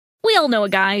all know a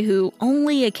guy who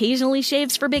only occasionally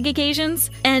shaves for big occasions,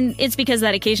 and it's because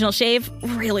that occasional shave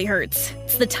really hurts.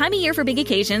 It's the time of year for big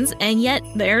occasions, and yet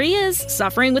there he is,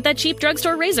 suffering with that cheap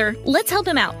drugstore razor. Let's help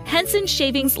him out. Henson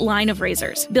Shaving's line of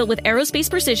razors, built with aerospace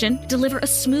precision, deliver a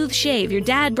smooth shave your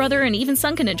dad, brother, and even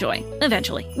son can enjoy,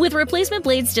 eventually. With replacement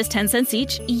blades just 10 cents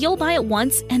each, you'll buy it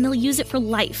once, and they'll use it for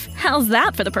life. How's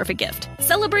that for the perfect gift?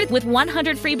 Celebrate with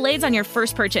 100 free blades on your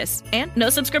first purchase, and no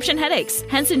subscription headaches.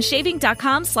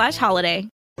 HensonShaving.com/holiday.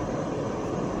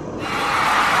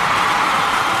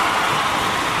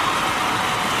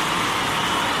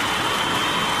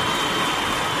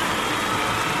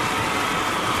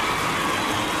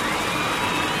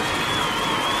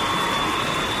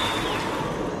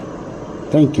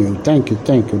 Thank you.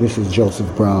 This is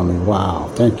Joseph Brownlee. Wow.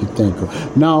 Thank you.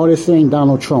 No, this ain't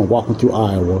Donald Trump walking through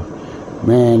Iowa.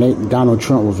 Man, Donald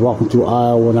Trump was walking through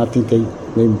Iowa, and I think they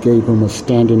gave him a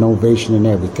standing ovation and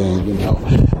everything, you know.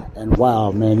 And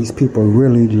wow, man, these people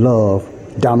really love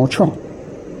Donald Trump.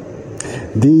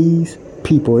 These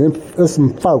people, there's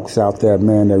some folks out there,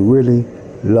 man, that really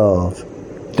love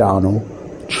Donald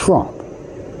Trump.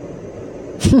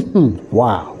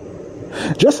 Wow.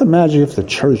 Just imagine if the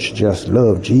church just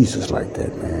loved Jesus like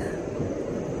that, man.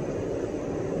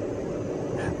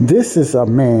 This is a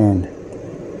man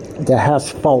that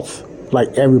has faults like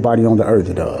everybody on the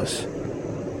earth does.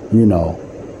 You know,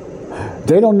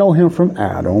 they don't know him from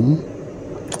Adam.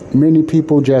 Many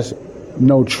people just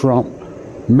know Trump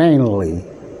mainly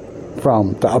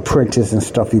from The Apprentice and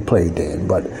stuff he played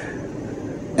in.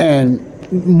 And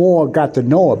more got to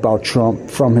know about Trump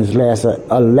from his last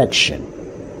election.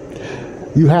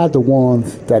 You had the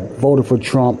ones that voted for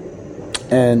Trump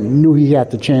and knew he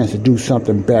had the chance to do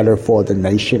something better for the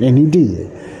nation, and he did.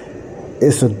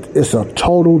 It's a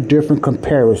total different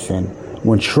comparison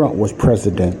when Trump was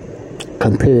president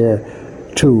compared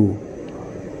to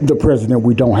the president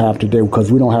we don't have today, because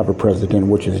we don't have a president,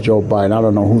 which is Joe Biden. I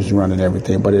don't know who's running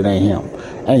everything, but it ain't him.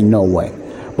 Ain't no way.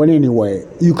 But anyway,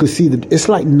 you could see that it's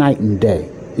like night and day.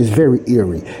 It's very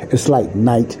eerie. It's like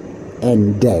night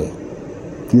and day,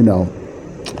 you know.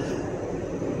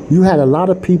 You had a lot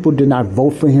of people did not vote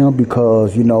for him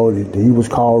because, you know, he was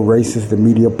called racist. The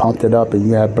media pumped it up, and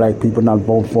you had black people not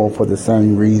vote for the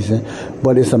same reason.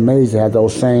 But it's amazing how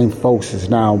those same folks is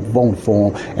now voting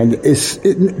for him. And this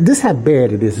how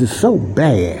bad it is. It's so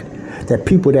bad that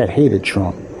people that hated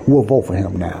Trump will vote for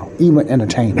him now. Even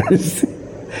entertainers,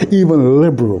 even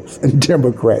liberals and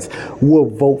Democrats will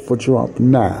vote for Trump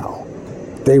now.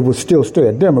 They would still stay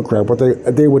a Democrat, but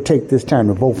they would take this time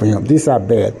to vote for him. This is how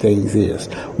bad things is.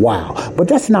 Wow. But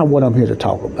that's not what I'm here to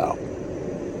talk about.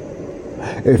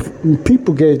 If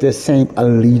people gave their same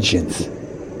allegiance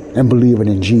and believing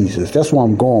in Jesus, that's where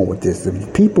I'm going with this.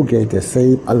 If people gave their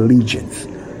same allegiance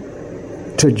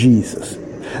to Jesus,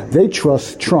 they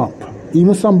trust Trump,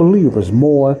 even some believers,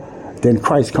 more than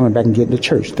Christ coming back and getting the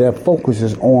church. Their focus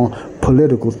is on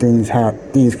political things, how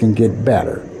things can get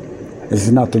better. There's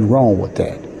nothing wrong with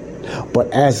that.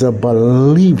 But as a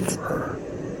believer,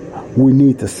 we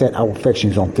need to set our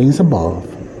affections on things above,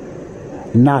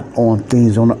 not on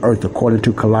things on the earth, according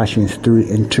to Colossians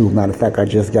 3:2. Matter of fact, I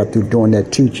just got through doing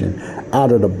that teaching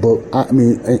out of the book,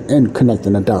 and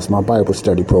connecting the dots, my Bible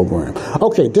study program.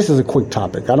 Okay, this is a quick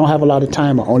topic. I don't have a lot of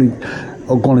time. I'm only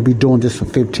going to be doing this for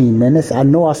 15 minutes. I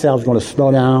know I said I was going to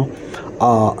slow down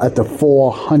at the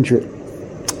 400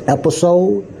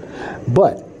 episode,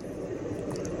 but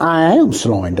I am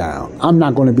slowing down. I'm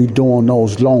not going to be doing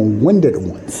those long-winded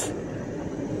ones.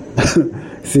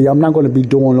 See, I'm not going to be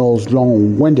doing those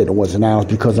long-winded ones now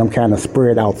because I'm kind of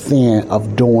spread out thin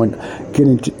of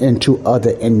getting into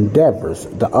other endeavors.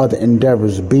 The other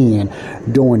endeavors being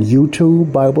doing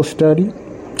YouTube Bible study,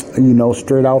 you know,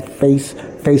 straight out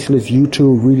faceless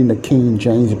YouTube, reading the King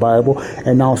James Bible,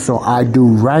 and also I do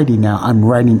writing now. I'm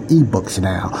writing ebooks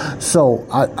now. So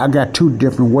I got two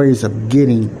different ways of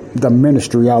getting the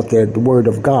ministry out there, the Word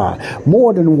of God.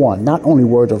 More than one, not only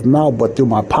word of mouth, but through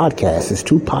my podcasts. It's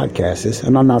 2 podcasts,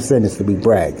 and I'm not saying this to be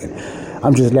bragging.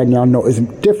 I'm just letting y'all know it's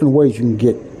different ways you can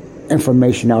get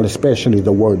information out, especially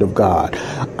the Word of God.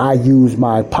 I use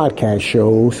my podcast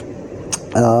shows,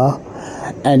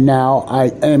 and now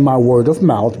and my word of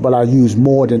mouth, but I use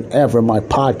more than ever my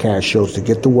podcast shows to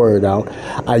get the word out.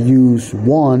 I use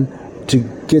one to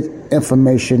get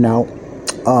information out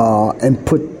and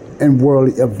put in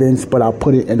worldly events, but I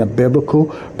put it in a biblical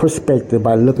perspective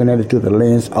by looking at it through the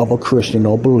lens of a Christian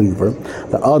or believer.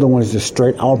 The other one is a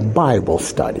straight out Bible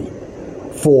study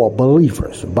for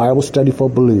believers, Bible study for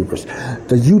believers.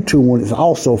 The YouTube one is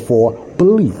also for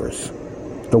believers.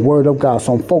 the Word of God.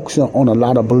 So I'm focusing on a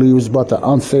lot of believers, but the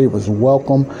unsaved is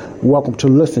welcome to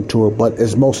listen to it, but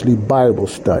it's mostly Bible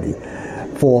study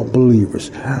for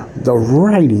believers. The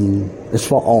writing is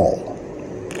for all.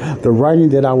 The writing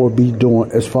that I will be doing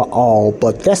is for all,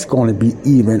 but that's going to be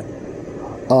even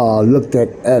looked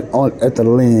at the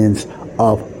lens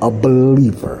of a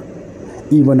believer.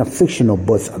 Even the fictional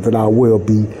books that I will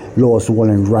be, Lord's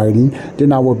willing, writing.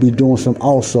 Then I will be doing some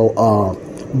also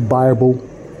Bible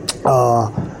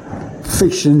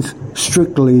fictions,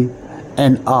 strictly,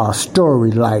 and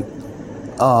story-like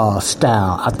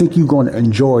style. I think you're going to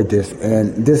enjoy this,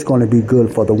 and this is going to be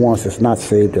good for the ones that's not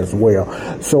saved as well.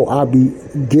 So I'll be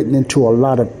getting into a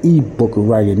lot of ebook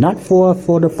writing, not for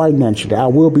the financial. I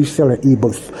will be selling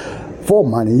ebooks for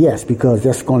money, yes, because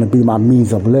that's going to be my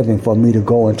means of living for me to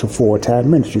go into full-time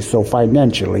ministry. So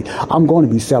financially, I'm going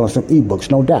to be selling some ebooks,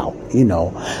 no doubt,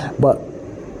 But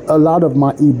a lot of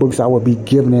my ebooks, I will be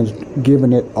giving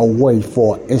it away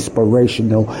for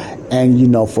inspirational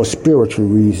and, for spiritual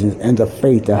reasons and the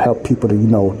faith to help people to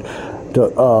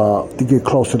get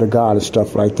closer to God and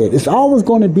stuff like that. It's always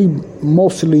going to be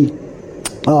mostly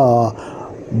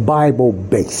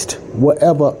Bible-based.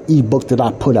 Whatever ebook that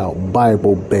I put out,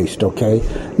 Bible-based, okay?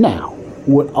 Now,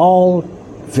 with all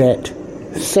that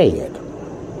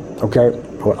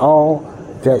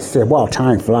said, wow,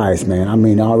 time flies, man. I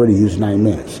mean, I already used 9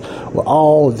 minutes. With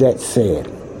all that said,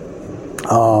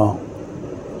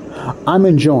 I'm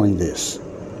enjoying this.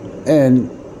 And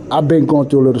I've been going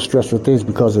through a little stressful things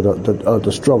because of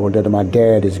the struggle that my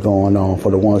dad is going on. For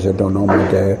the ones that don't know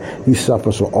my dad, he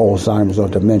suffers with Alzheimer's or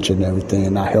dementia and everything,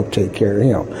 and I help take care of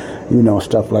him,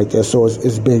 stuff like that. So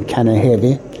it's been kind of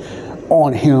heavy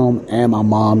on him and my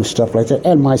mom and stuff like that,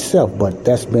 and myself. But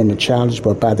that's been the challenge.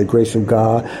 But by the grace of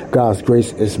God, God's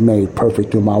grace is made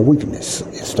perfect through my weakness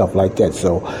and stuff like that.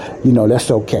 So,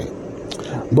 that's okay.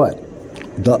 But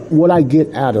what I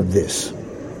get out of this,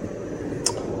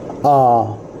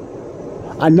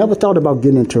 I never thought about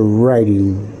getting into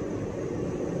writing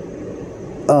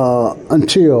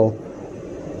until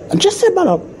just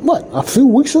about a few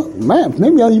weeks ago,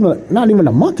 maybe not even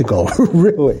a month ago,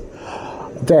 really,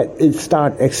 that it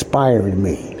started inspiring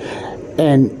me.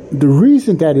 And the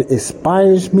reason that it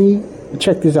inspires me,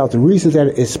 check this out, the reason that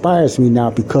it inspires me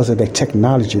now because of the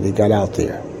technology that got out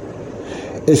there.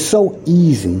 It's so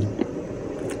easy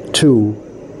to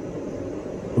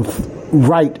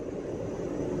write,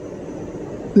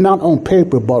 not on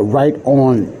paper, but write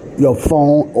on your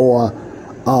phone or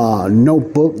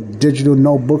notebook, digital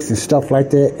notebooks and stuff like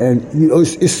that. And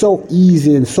it's so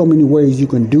easy in so many ways you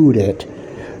can do that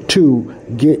to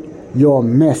get your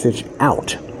message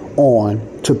out on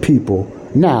to people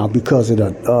now because of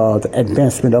the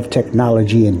advancement of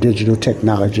technology and digital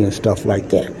technology and stuff like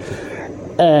that.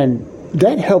 And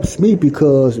that helps me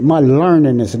because my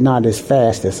learning is not as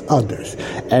fast as others,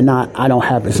 and I don't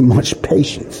have as much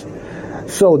patience.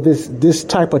 So this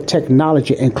type of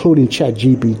technology, including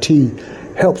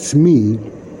ChatGPT, helps me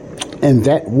in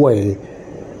that way,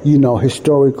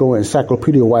 historical,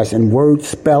 encyclopedia-wise, and word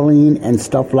spelling and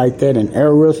stuff like that, and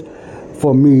errors.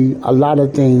 For me, a lot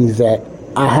of things that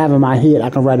I have in my head, I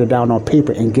can write it down on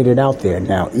paper and get it out there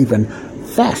now even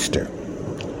faster.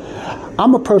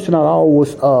 I'm a person that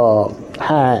always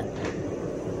had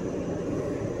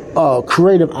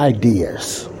creative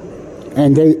ideas,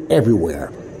 and they everywhere.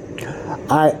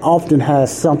 I often have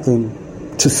something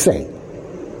to say.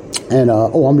 And,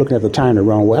 I'm looking at the time the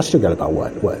wrong way. I still got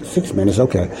about, 6 minutes?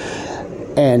 Okay.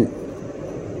 And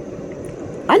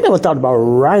I never thought about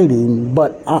writing,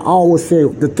 but I always say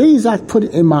the things I put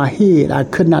in my head, I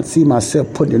could not see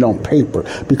myself putting it on paper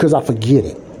because I forget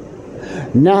it.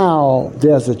 Now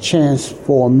there's a chance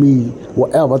for me,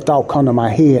 whatever thought come to my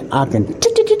head, I can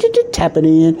tap it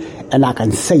in and I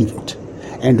can save it.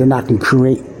 And then I can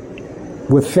create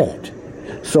with that.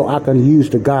 So I can use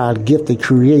the God gift to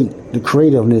create the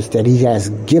creativeness that he has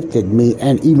gifted me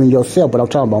and even yourself. But I'm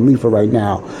talking about me for right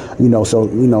now, so,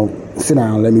 sit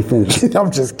down and let me finish.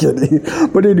 I'm just kidding.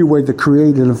 But anyway, the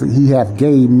creative he have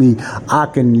gave me, I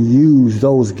can use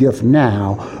those gifts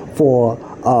now for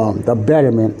the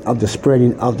betterment of the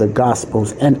spreading of the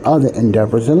gospels and other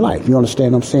endeavors in life. You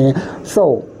understand what I'm saying?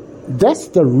 So that's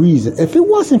the reason. If it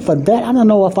wasn't for that, I don't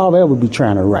know if I'll ever be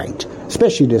trying to write,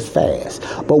 especially this fast.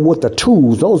 But with the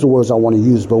tools, those are words I want to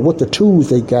use, but with the tools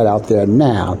they got out there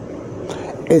now,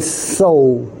 it's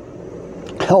so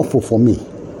helpful for me.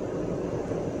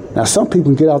 Now, some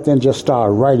people get out there and just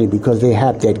start writing because they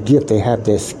have that gift, they have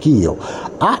that skill.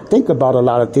 I think about a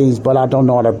lot of things, but I don't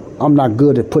know I'm not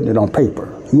good at putting it on paper.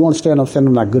 You understand what I'm saying?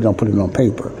 I'm not good at putting it on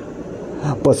paper.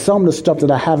 But some of the stuff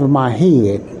that I have in my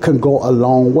head can go a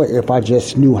long way if I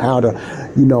just knew how to,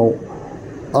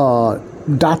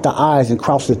 dot the I's and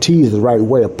cross the T's the right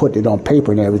way of putting it on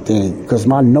paper and everything. Because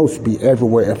my notes be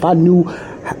everywhere. If I knew,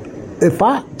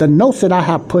 the notes that I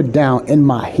have put down in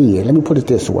my head, let me put it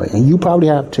this way, and you probably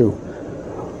have too,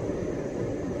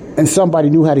 and somebody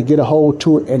knew how to get a hold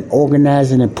to it and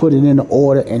organize it and put it in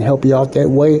order and help you out that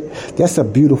way, that's a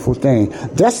beautiful thing.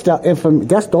 Those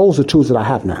are tools that I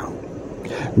have now.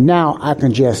 Now I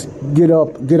can just get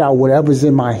out whatever's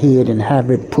in my head and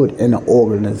have it put in an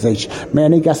organization.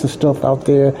 Man, they got some stuff out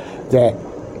there that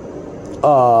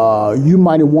you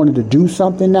might have wanted to do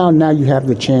something now. Now you have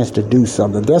the chance to do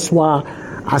something. That's why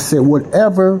I said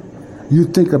whatever you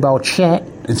think about chat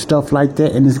and stuff like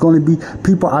that, and it's going to be,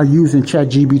 people are using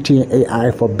ChatGPT and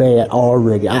AI for bad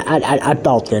already. I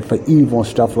thought that for evil and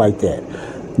stuff like that.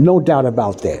 No doubt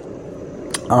about that.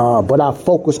 But I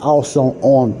focus also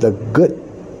on the good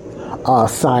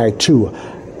side too,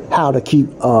 how to keep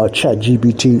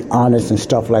ChatGPT honest and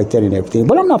stuff like that and everything.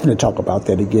 But I'm not going to talk about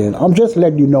that again. I'm just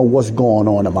letting you know what's going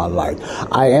on in my life.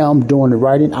 I am doing the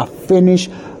writing. I finished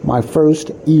my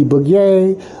first ebook.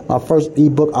 Yay! My first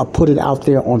ebook. I put it out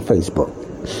there on Facebook.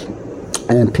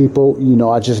 And people,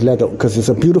 I just let it, because it's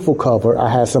a beautiful cover. I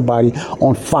had somebody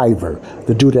on Fiverr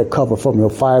to do that cover for me. On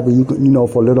Fiverr,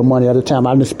 for a little money at a time.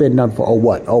 I didn't spend nothing for,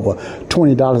 over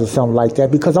 $20 or something like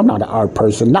that, because I'm not an art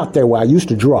person. Not that way. I used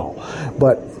to draw,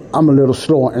 but I'm a little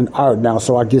slower in art now,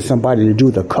 so I get somebody to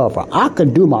do the cover. I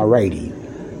can do my writing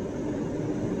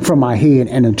from my head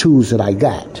and the tools that I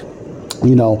got.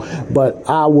 But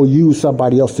I will use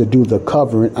somebody else to do the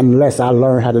covering unless I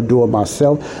learn how to do it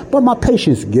myself. But my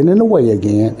patience getting in the way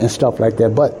again and stuff like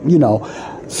that. But,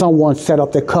 someone set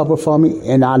up the cover for me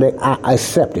and I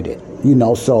accepted it,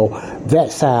 so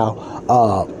that's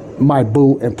how my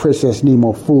boo and Princess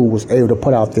Nemo Fu was able to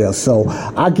put out there. So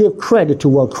I give credit to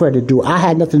what credit due. I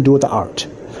had nothing to do with the art.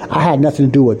 I had nothing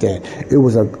to do with that. It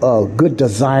was a good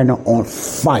designer on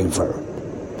Fiverr.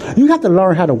 You have to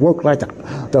learn how to work like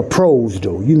the pros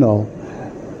do,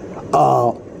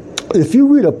 If you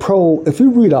read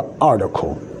an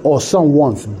article or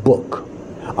someone's book,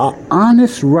 an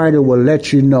honest writer will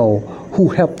let you know who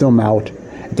helped them out.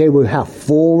 They will have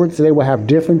forwards. They will have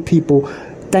different people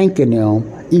thanking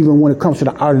them, even when it comes to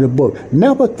the art of the book.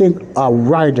 Never think a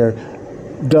writer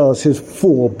does his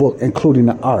full book, including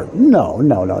the art. No,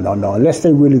 unless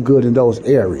they're really good in those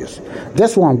areas.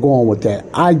 That's where I'm going with that.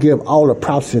 I give all the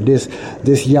props to this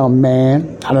young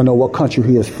man. I don't know what country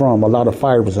he is from. A lot of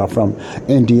fighters are from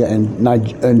India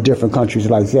and different countries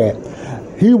like that.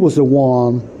 He was the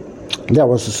one that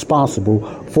was responsible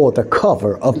for the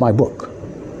cover of my book.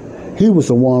 He was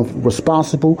the one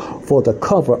responsible for the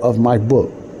cover of my book,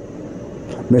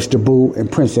 Mr. Boo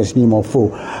and Princess Nemo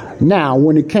Fu. Now,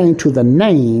 when it came to the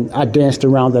name, I danced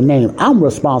around the name. I'm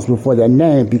responsible for that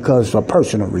name because of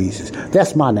personal reasons.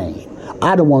 That's my name.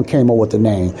 I the one came up with the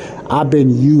name. I've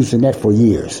been using that for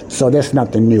years, so that's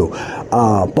nothing new.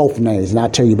 Both names, and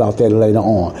I'll tell you about that later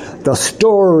on. The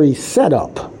story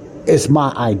setup is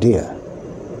my idea.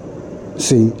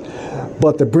 See?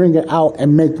 But to bring it out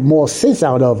and make more sense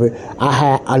out of it, I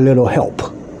had a little help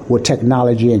with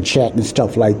technology and chat and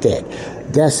stuff like that.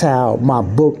 That's how my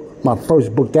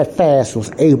first book, that fast,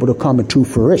 was able to come into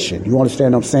fruition. You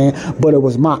understand what I'm saying? But it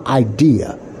was my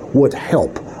idea with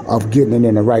help of getting it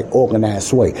in the right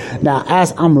organized way. Now,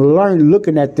 as I'm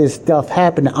looking at this stuff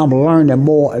happening, I'm learning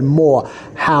more and more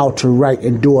how to write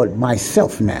and do it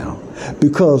myself now.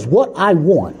 Because what I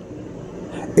want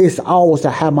is always to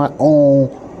have my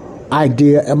own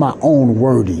idea and my own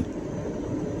wording.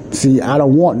 See, I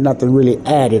don't want nothing really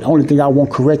added. Only thing I want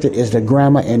corrected is the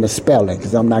grammar and the spelling,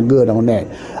 because I'm not good on that.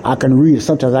 I can read.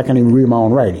 Sometimes I can't even read my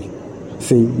own writing.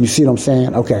 See, you see what I'm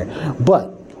saying? Okay,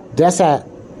 but that's how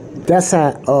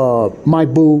my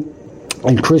boo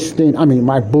and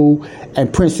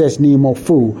Princess Nemo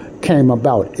Fu came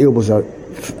about. It was a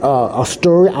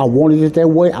story. I wanted it that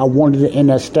way. I wanted it in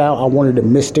that style. I wanted it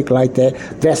mystic like that.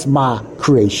 That's my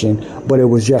creation, but it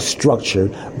was just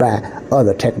structured by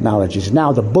other technologies.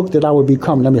 Now, the book that I would be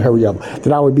coming, let me hurry up,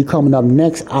 that I would be coming up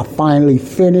next, I finally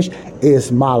finished, is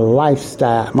my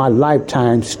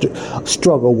lifetime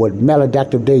struggle with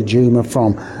maladaptive daydreaming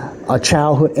from a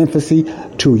childhood infancy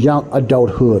to young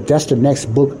adulthood. That's the next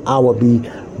book I will be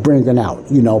bringing out,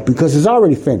 because it's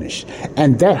already finished.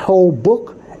 And that whole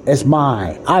book is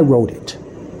mine. I wrote it.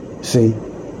 See?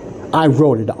 I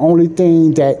wrote it. The only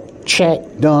thing that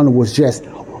Chat done was just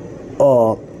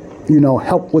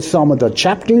help with some of the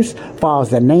chapters, as far as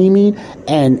the naming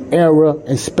and error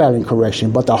and spelling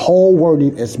correction. But the whole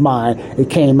wording is mine. It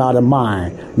came out of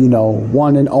mine,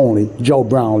 one and only, Joe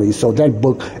Brownlee. So that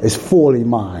book is fully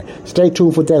mine. Stay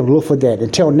tuned for that. Look for that.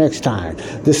 Until next time,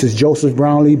 this is Joseph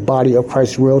Brownlee, Body of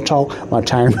Christ Real Talk. My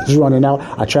time is running out.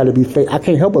 I try to be faithful. I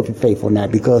can't help but be faithful now,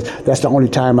 because that's the only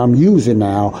time I'm using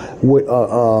now with,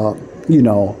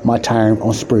 my time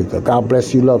on Spreaker. God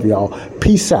bless you. Love y'all.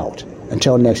 Peace out.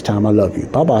 Until next time, I love you.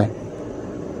 Bye-bye.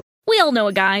 We all know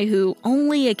a guy who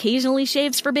only occasionally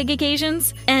shaves for big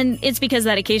occasions, and it's because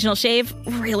that occasional shave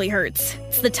really hurts.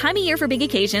 It's the time of year for big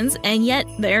occasions, and yet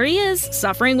there he is,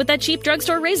 suffering with that cheap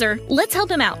drugstore razor. Let's help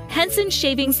him out. Henson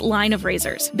Shaving's line of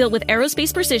razors, built with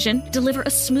aerospace precision, deliver a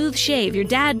smooth shave your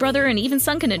dad, brother, and even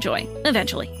son can enjoy,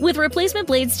 eventually. With replacement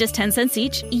blades just 10 cents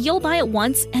each, you'll buy it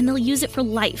once, and they'll use it for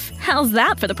life. How's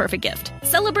that for the perfect gift?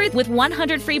 Celebrate with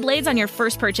 100 free blades on your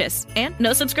first purchase, and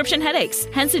no subscription headaches.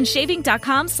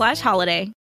 HensonShaving.com/holiday.